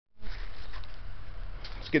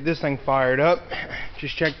get this thing fired up.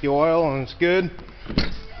 Just check the oil and it's good.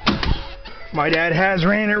 My dad has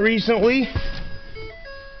ran it recently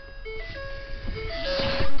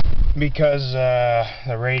because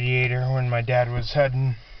the radiator, when my dad was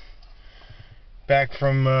heading back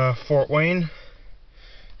from Fort Wayne,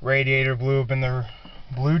 radiator blew up in the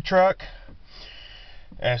blue truck,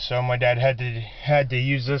 and so my dad had to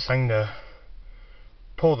use this thing to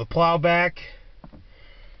pull the plow back,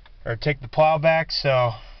 or take the plow back,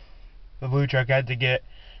 so the blue truck had to get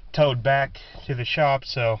towed back to the shop.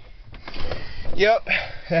 So yep,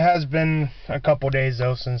 it has been a couple days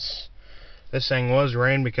though since this thing was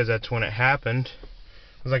ran, because that's when it happened.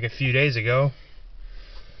 It was like a few days ago.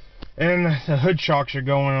 And the hood shocks are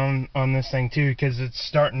going on this thing too, because it's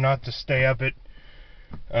starting not to stay up. It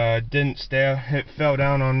didn't stay up. It fell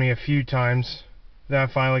down on me a few times. Then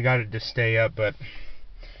I finally got it to stay up, but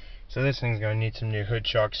so this thing's gonna need some new hood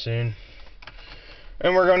shocks soon.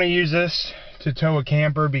 And we're gonna use this to tow a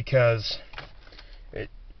camper, because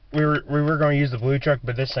we were gonna use the blue truck,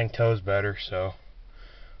 but this thing tows better. So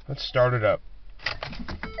let's start it up.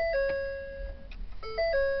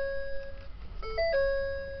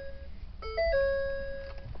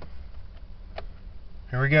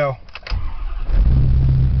 Here we go.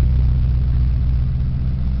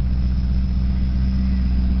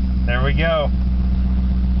 There we go.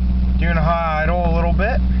 Doing a high idle a little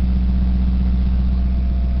bit.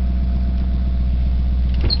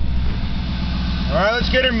 Alright, let's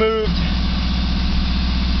get her moved.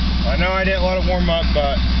 I know I didn't let it warm up,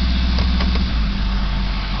 but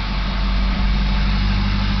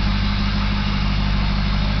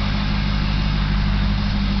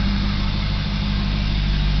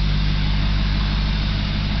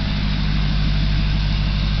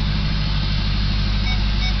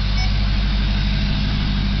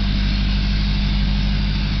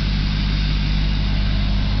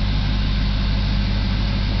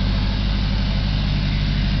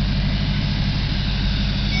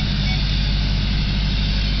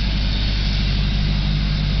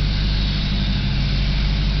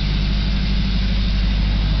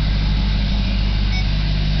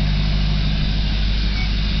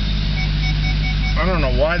I don't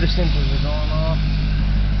know why the sensors are going off.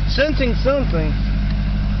 Sensing something.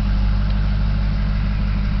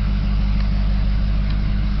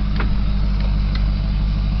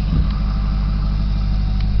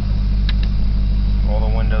 Roll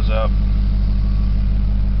the windows up.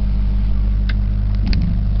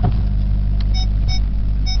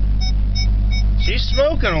 She's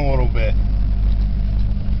smoking a little bit.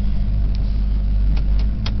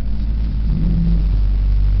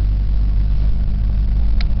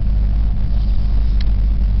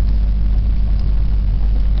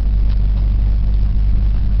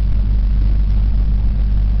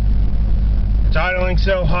 It's idling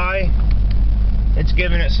so high, it's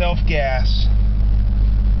giving itself gas.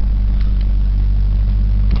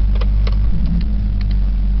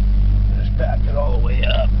 Just back it all the way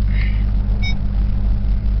up.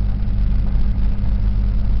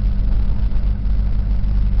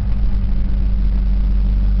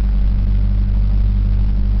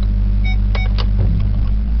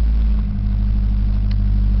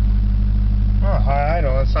 Oh, high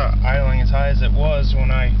idle. It's not idling as high as it was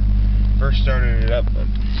when I first started it up, but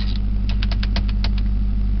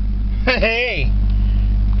hey,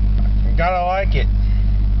 gotta like it.